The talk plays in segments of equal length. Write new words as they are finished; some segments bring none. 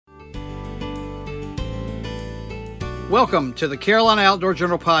Welcome to the Carolina Outdoor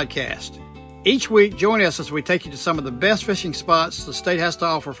Journal podcast. Each week, join us as we take you to some of the best fishing spots the state has to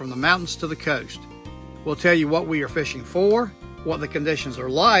offer from the mountains to the coast. We'll tell you what we are fishing for, what the conditions are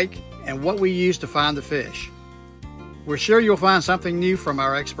like, and what we use to find the fish. We're sure you'll find something new from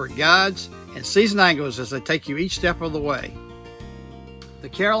our expert guides and seasoned anglers as they take you each step of the way. The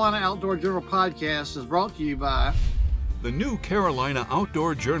Carolina Outdoor Journal podcast is brought to you by... The new Carolina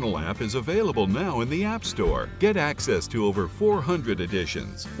Outdoor Journal app is available now in the App Store. Get access to over 400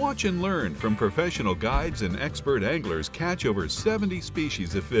 editions. Watch and learn from professional guides and expert anglers catch over 70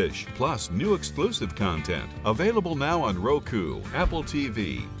 species of fish, plus new exclusive content. Available now on Roku, Apple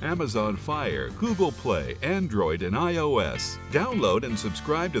TV, Amazon Fire, Google Play, Android, and iOS. Download and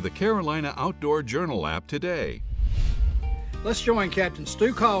subscribe to the Carolina Outdoor Journal app today. Let's join Captain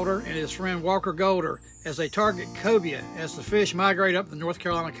Stu Calder and his friend Walker Golder as they target cobia as the fish migrate up the North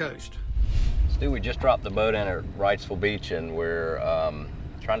Carolina coast. Stu, we just dropped the boat in at Wrightsville Beach and we're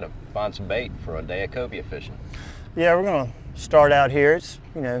trying to find some bait for a day of cobia fishing. Yeah, we're gonna start out here. It's,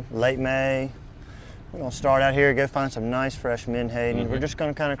 late May. We're gonna start out here, go find some nice fresh menhaden. We're just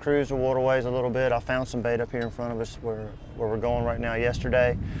gonna kind of cruise the waterways a little bit. I found some bait up here in front of us where we're going right now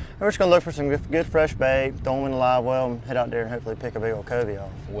yesterday. And we're just gonna look for some good fresh bait, throw them in the live well, and head out there and hopefully pick a big old cobia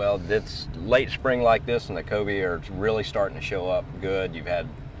off. Well, it's late spring like this and the cobia are really starting to show up good. You've had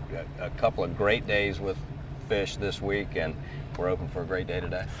a couple of great days with fish this week and we're open for a great day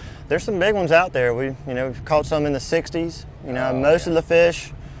today. There's some big ones out there. We've caught some in the 60s. Most of the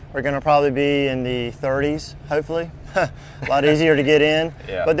fish are going to probably be in the 30s, hopefully. A lot easier to get in.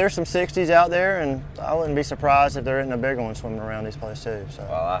 Yeah. But there's some 60s out there, and I wouldn't be surprised if there isn't a bigger one swimming around these places too. So.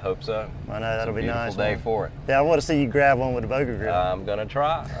 Well, I hope so. I know, that'll be nice. Beautiful day for it. Yeah, I want to see you grab one with a Boga Grill. I'm going to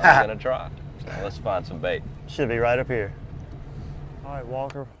try. I'm going to try. So let's find some bait. Should be right up here. All right,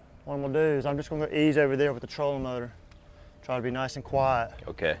 Walker, what I'm going to do is I'm just going to ease over there with the trolling motor. Try to be nice and quiet.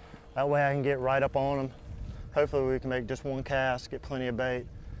 Okay. That way I can get right up on them. Hopefully we can make just one cast, get plenty of bait,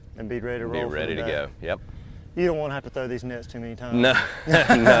 and be ready to roll. Be ready to go. Yep. You don't want to have to throw these nets too many times. No,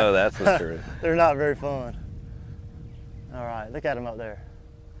 no, that's the truth. They're not very fun. All right, look at them up there.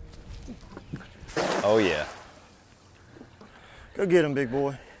 Oh yeah. Go get them, big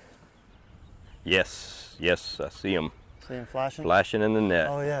boy. Yes, I see them. See them flashing? Flashing in the net.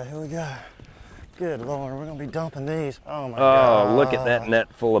 Oh yeah, here we go. Good Lord, we're gonna be dumping these. Oh my God. Oh, look at that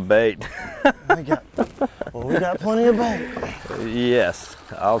net full of bait. we got plenty of bait. Yes,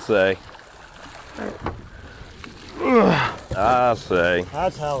 I'll say. I'll say.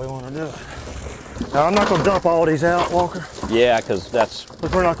 That's how we want to do it. Now, I'm not going to dump all these out, Walker. Yeah, because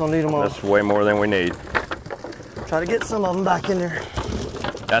we're not going to need them all. That's way more than we need. Try to get some of them back in there.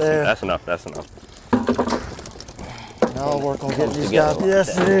 That's enough. Now I'll work on getting these guys.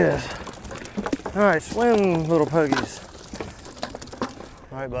 Yes, it is. All right, swim, little puggies.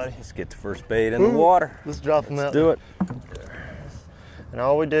 All right, buddy. Let's get the first bait in the water. Let's drop them out. Let's do it. And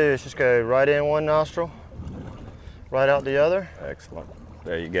all we do is just go right in one nostril, right out the other. Excellent.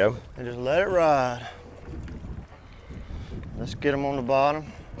 There you go. And just let it ride. Let's get them on the bottom.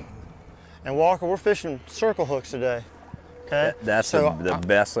 And Walker, we're fishing circle hooks today. Okay. That's the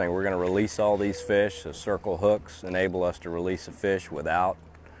best thing. We're going to release all these fish. The circle hooks enable us to release a fish without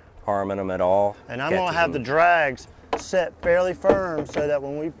harming them at all. And I'm going to have the drags set fairly firm so that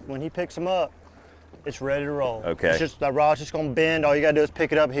when he picks them up, it's ready to roll. Okay. That rod's just gonna bend. All you gotta do is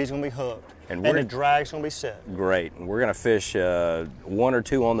pick it up. He's gonna be hooked, and the drag's gonna be set. Great. And we're gonna fish one or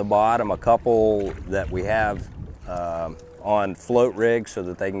two on the bottom, a couple that we have on float rigs so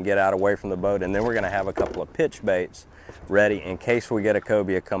that they can get out away from the boat, and then we're gonna have a couple of pitch baits ready in case we get a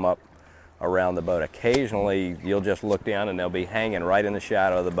cobia come up around the boat. Occasionally, you'll just look down and they'll be hanging right in the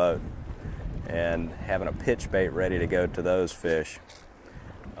shadow of the boat, and having a pitch bait ready to go to those fish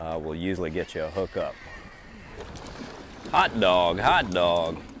will usually get you a hook up. Hot dog.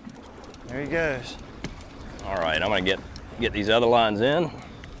 There he goes. All right, I'm gonna get these other lines in.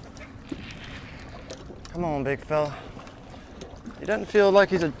 Come on, big fella. He doesn't feel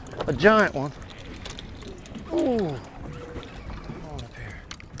like he's a giant one. Ooh. Come on up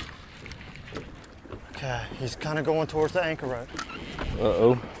here. Okay, he's kind of going towards the anchor rope.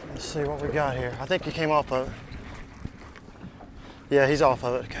 Uh-oh. Let's see what we got here. I think he came off of it. Yeah, he's off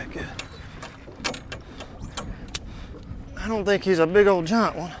of it. Okay, good. I don't think he's a big old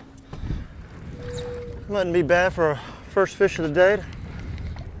giant one. Mightn't be bad for a first fish of the day.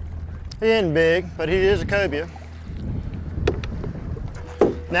 He ain't big, but he is a cobia.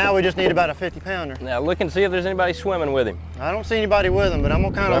 Now we just need about a 50-pounder. Now look and see if there's anybody swimming with him. I don't see anybody with him, but I'm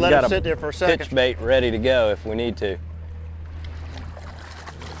gonna kind of let him sit there for a second. Pitch bait ready to go if we need to.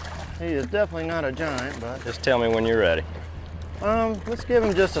 He is definitely not a giant, but Just tell me when you're ready. let's give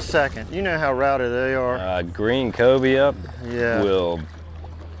him just a second. You know how rowdy they are. Green cobia Yeah. will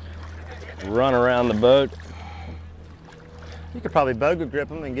run around the boat. You could probably boga grip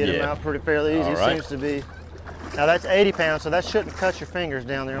him and get him Yeah. out pretty fairly easy. All He right. seems to be. Now that's 80 pounds, so that shouldn't cut your fingers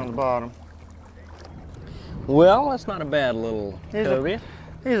down there on the bottom. Well, that's not a bad little He's a- cobia.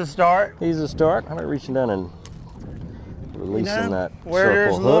 He's a start. He's a start. How about reaching down and releasing that where circle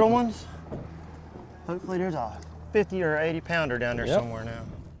there's hook? little ones, hopefully there's a 50 or 80 pounder down there Yep. somewhere now.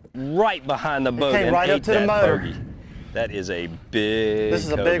 Right behind the boat came and right up ate to the that motor. bogey. That is a big This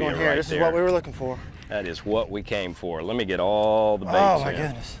is a big one cobia here. right This is there. what we were looking for. That is what we came for. Let me get all the baits Oh my in.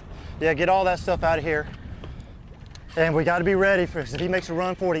 goodness. Yeah, get all that stuff out of here. And we got to be ready for if he makes a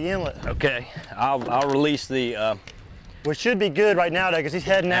run for the inlet, Okay, I'll release the which should be good right now though, because he's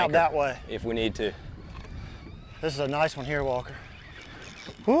heading out anchor that way. if we need to. This is a nice one here, Walker.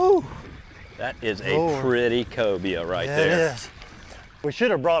 Woo! That is a Lord. pretty cobia right Yeah, there. it is. We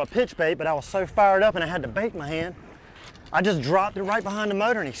should have brought a pitch bait, but I was so fired up and I had the bait in my hand. I just dropped it right behind the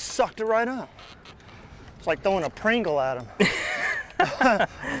motor and he sucked it right up. It's like throwing a Pringle at him.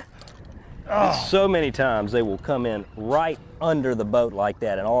 So many times they will come in right under the boat like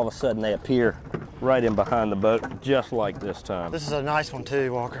that, and all of a sudden they appear right in behind the boat, just like this time. This is a nice one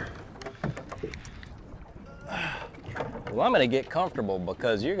too, Walker. Well, I'm gonna get comfortable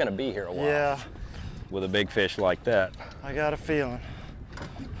because you're gonna be here a while Yeah, with a big fish like that. I got a feeling.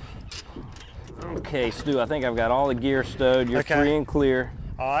 Okay, Stu, I think I've got all the gear stowed. You're Okay. free and clear.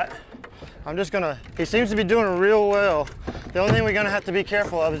 All right. I'm just gonna, he seems to be doing real well. The only thing we're gonna have to be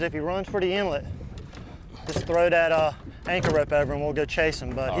careful of is if he runs for the inlet, just throw that anchor rope over and we'll go chase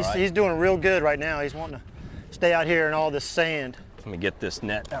him. But All right. he's doing real good right now. He's wanting to stay out here in all this sand. Let me get this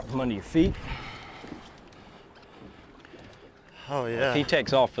net out from under your feet. Oh If yeah. he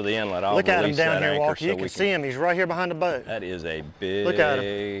takes off for the inlet, I'll Look at him release down that here, anchor Walker. You so can we see him. He's right here behind the boat. That is a big Look at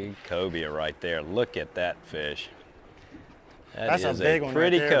cobia right there. Look at that fish. That's a is big one right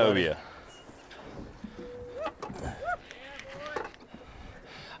pretty there, buddy. cobia.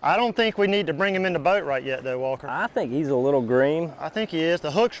 I don't think we need to bring him in the boat right yet though, Walker. I think he's a little green. I think he is.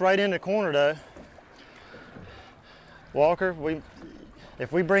 The hook's right in the corner though. Walker,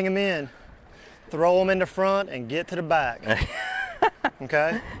 if we bring him in, throw him in the front and get to the back.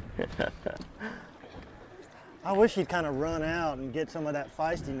 Okay? I wish he'd kind of run out and get some of that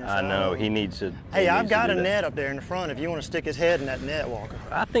feistiness I know, out. he needs to. Hey, he I've needs to got do a that. net up there in the front if you want to stick his head in that net, Walker.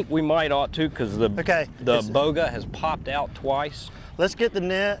 I think we might ought to because the Okay, boga has popped out twice. Let's get the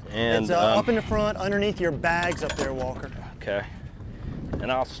net. And, it's up in the front underneath your bags up there, Walker. Okay.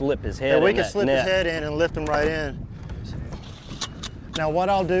 And I'll slip his head Yeah, in we can that slip net. his head in and lift him right in. Now what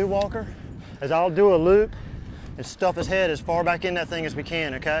I'll do, Walker, is I'll do a loop and stuff his head as far back in that thing as we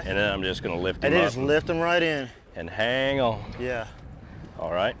can, okay? And then I'm just gonna lift him And then up just lift him right in. and hang on. Yeah.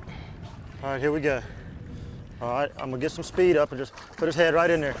 All right. All right, here we go. All right, I'm gonna get some speed up and just put his head right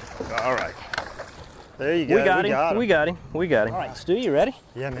in there. All right. There you go. We got him. We got him. We got him. All right, Stu, you ready?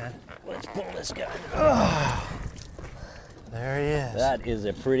 Yeah, man. Let's pull this guy. There he is. That is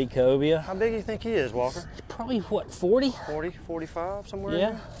a pretty cobia. How big do you think he is, Walker? Probably what, 40? 40, 45, somewhere in Yeah,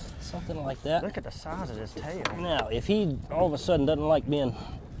 there? something like that. Look at the size of his tail. Now, if he all of a sudden doesn't like being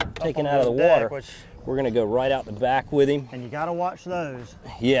taken on out of the this deck, water, which- we're gonna go right out the back with him. And you gotta watch those.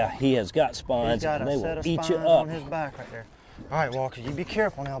 Yeah, he has got He's spines got and a they set will of eat you spines up. on his back right there. All right, Walker, you be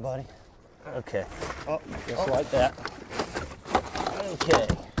careful now, buddy. Okay, Oh, just like that. Okay,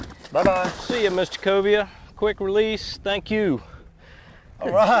 bye-bye. see you, Mr. Cobia. Quick release, thank you. All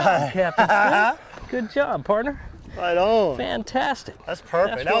right. Captain Stu. Good job, partner. Right on. Fantastic. That's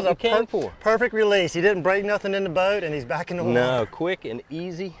perfect. That's That was what a we came for. perfect release. He didn't break nothing in the boat, and he's back in the water. No, quick and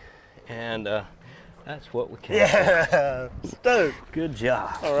easy, and that's what we came Yeah, stoked. for. Good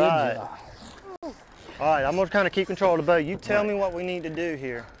job. All Good right. job. All right, I'm gonna kind of keep control of the boat. You tell me what we need to do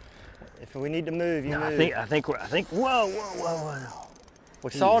here. If we need to move, you No, move. I think. Whoa.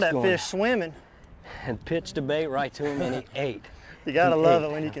 We saw he's that going- fish swimming. And pitched a bait right to him, and he ate. You gotta He love ate.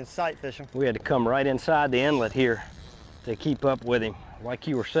 it when you can sight fish them. We had to come right inside the inlet here to keep up with him. Like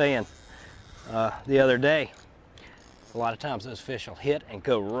you were saying the other day, a lot of times those fish will hit and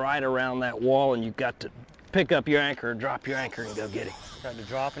go right around that wall, and you've got to pick up your anchor, drop your anchor, and go get him. Got to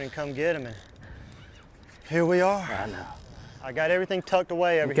drop it and come get him, and here we are. I know. I got everything tucked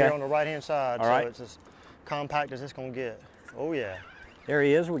away over Okay. here on the right-hand side, All so right. it's as compact as it's gonna get. Oh yeah. There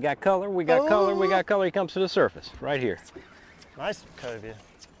he is. We got color. We got color. We got color. He comes to the surface right here. Nice cobia.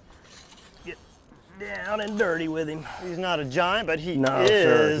 down and dirty with him. He's not a giant, but he No,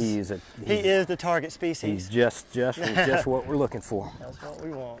 is. sir, He is the target species. he's just what we're looking for. That's what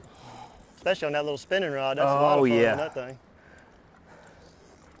we want. Especially on that little spinning rod. That's a lot of fun on that thing.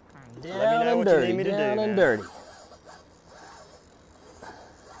 Down and dirty, down and dirty.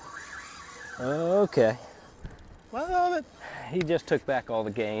 Okay. Love it. He just took back all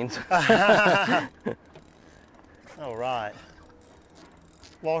the gains. All right.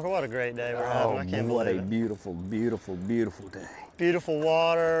 Walker, what a great day we're having. I can't what believe a it. beautiful, beautiful, beautiful day. Beautiful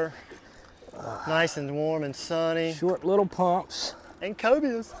water. Nice and warm and sunny. Short little pumps. And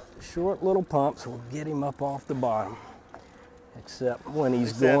cobias. Short little pumps will get him up off the bottom. Except when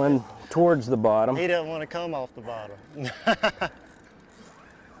he's going towards the bottom. He doesn't want to come off the bottom.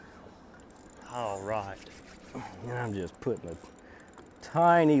 All right. And I'm just putting a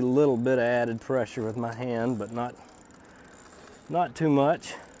tiny little bit of added pressure with my hand, but not too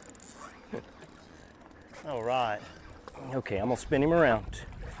much. All right. Okay, I'm gonna spin him around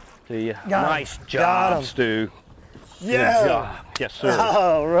to you. Got him. Nice Got job, him. Stu. Yeah. Good job. Yes, sir.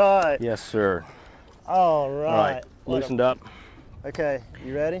 All right. Yes, sir. All All right. right, loosened up. Okay,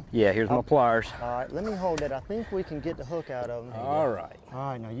 you ready? Yeah, here's my pliers. All right, let me hold it. I think we can get the hook out of him. All right. All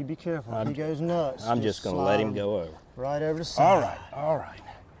right, now you be careful. If he goes nuts. I'm just gonna let him go over. Right over the side. All right, all right.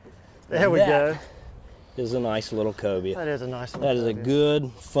 There we go. This is a nice little cobia. That is a nice little That is a cobia.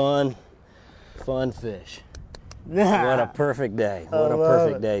 good, fun fish. Yeah. What a perfect day. I What a love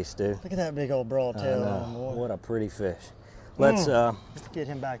perfect it. day, Stu. Look at that big old broad tail on him, boy. What a pretty fish. Let's Get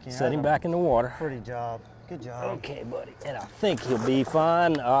him back in. set him back in the water. Pretty job. Good job. Okay, buddy. And I think he'll be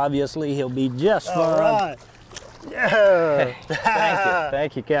fine. Obviously, he'll be just fine. All right. Yeah.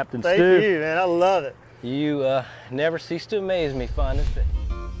 Thank you, Captain Thank Stu. you, man. I love it. You never cease to amaze me finding fish.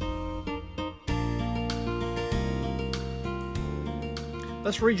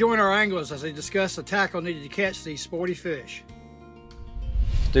 Let's rejoin our anglers as they discuss the tackle needed to catch these sporty fish.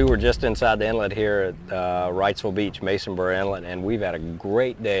 Stu, we're just inside the inlet here at Wrightsville Beach, Masonboro Inlet, and we've had a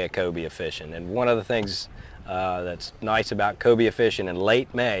great day of cobia fishing. And one of the things that's nice about cobia fishing in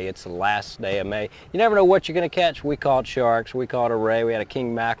late May, it's the last day of May, you never know what you're going to catch. We caught sharks, we caught a ray, we had a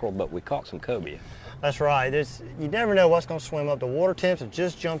king mackerel, but we caught some cobia. That's right. You never know what's going to swim up. The water temps have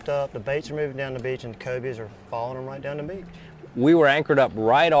just jumped up, the baits are moving down the beach, and the cobias are following them right down the beach. We were anchored up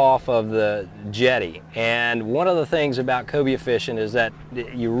right off of the jetty, and one of the things about cobia fishing is that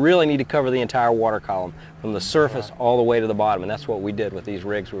you really need to cover the entire water column from the surface all the way to the bottom, and that's what we did with these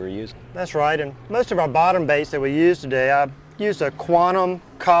rigs we were using. That's right, and most of our bottom baits that we use today, I used a Quantum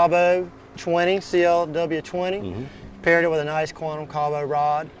Cabo 20, CLW20, paired it with a nice Quantum Cabo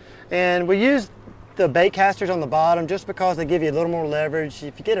rod, and we used the bait casters on the bottom just because they give you a little more leverage.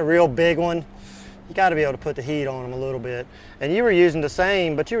 If you get a real big one, you got to be able to put the heat on them a little bit. And you were using the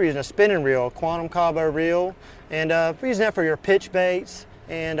same, but you were using a spinning reel, a Quantum Cabo reel, and we're using that for your pitch baits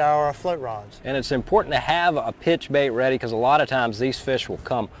and our float rods. And it's important to have a pitch bait ready because a lot of times these fish will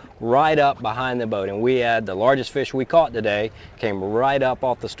come right up behind the boat. And we had the largest fish we caught today, came right up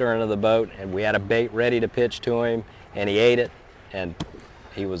off the stern of the boat, and we had a bait ready to pitch to him, and he ate it, and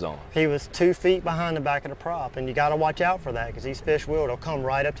he was on. He was 2 feet behind the back of the prop, and you got to watch out for that because these fish they'll come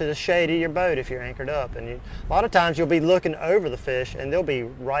right up to the shade of your boat if you're anchored up. And a lot of times you'll be looking over the fish and they'll be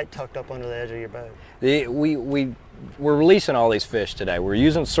right tucked up under the edge of your boat. We're releasing all these fish today. We're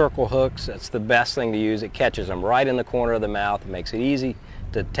using circle hooks. That's the best thing to use. It catches them right in the corner of the mouth. It makes it easy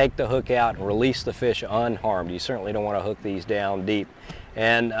to take the hook out and release the fish unharmed. You certainly don't want to hook these down deep.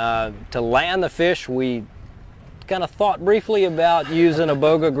 And to land the fish, we kind of thought briefly about using a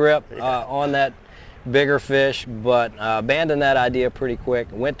boga grip on that bigger fish, but abandoned that idea pretty quick.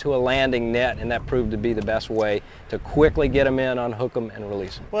 Went to a landing net, and that proved to be the best way to quickly get them in, unhook them, and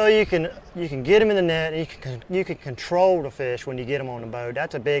release them. Well, you can get them in the net, and you can control the fish when you get them on the boat.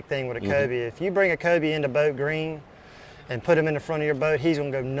 That's a big thing with a cobia. If you bring a cobia into boat green and put him in the front of your boat, he's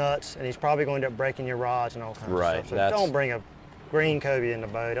going to go nuts, and he's probably going to end up breaking your rods and all kinds of stuff. So don't bring a green cobia in the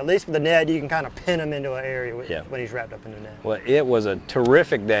boat. At least with the net, you can kind of pin him into an area when he's wrapped up in the net. Well, it was a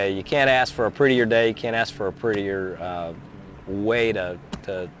terrific day. You can't ask for a prettier day. You can't ask for a prettier way to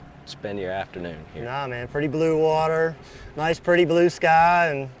spend your afternoon here. Nah, man, pretty blue water, nice pretty blue sky,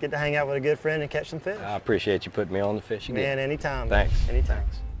 and get to hang out with a good friend and catch some fish. I appreciate you putting me on the fish again. Man, anytime. Thanks. Anytime.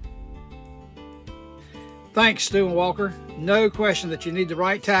 Thanks, Stu and Walker. No question that you need the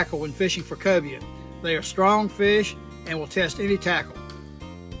right tackle when fishing for cobia. They are strong fish and will test any tackle.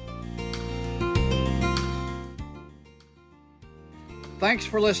 Thanks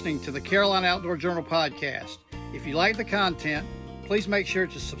for listening to the Carolina Outdoor Journal podcast. If you like the content, please make sure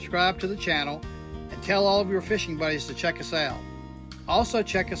to subscribe to the channel and tell all of your fishing buddies to check us out. Also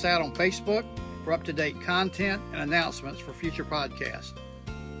check us out on Facebook for up-to-date content and announcements for future podcasts.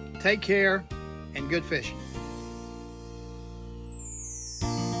 Take care and good fishing.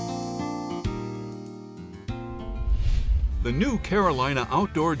 The new Carolina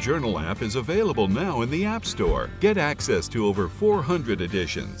Outdoor Journal app is available now in the App Store. Get access to over 400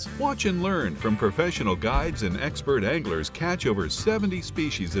 editions. Watch and learn from professional guides and expert anglers catch over 70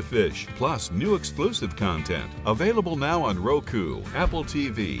 species of fish, plus new exclusive content. Available now on Roku, Apple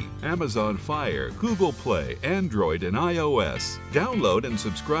TV, Amazon Fire, Google Play, Android, and iOS. Download and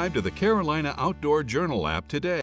subscribe to the Carolina Outdoor Journal app today.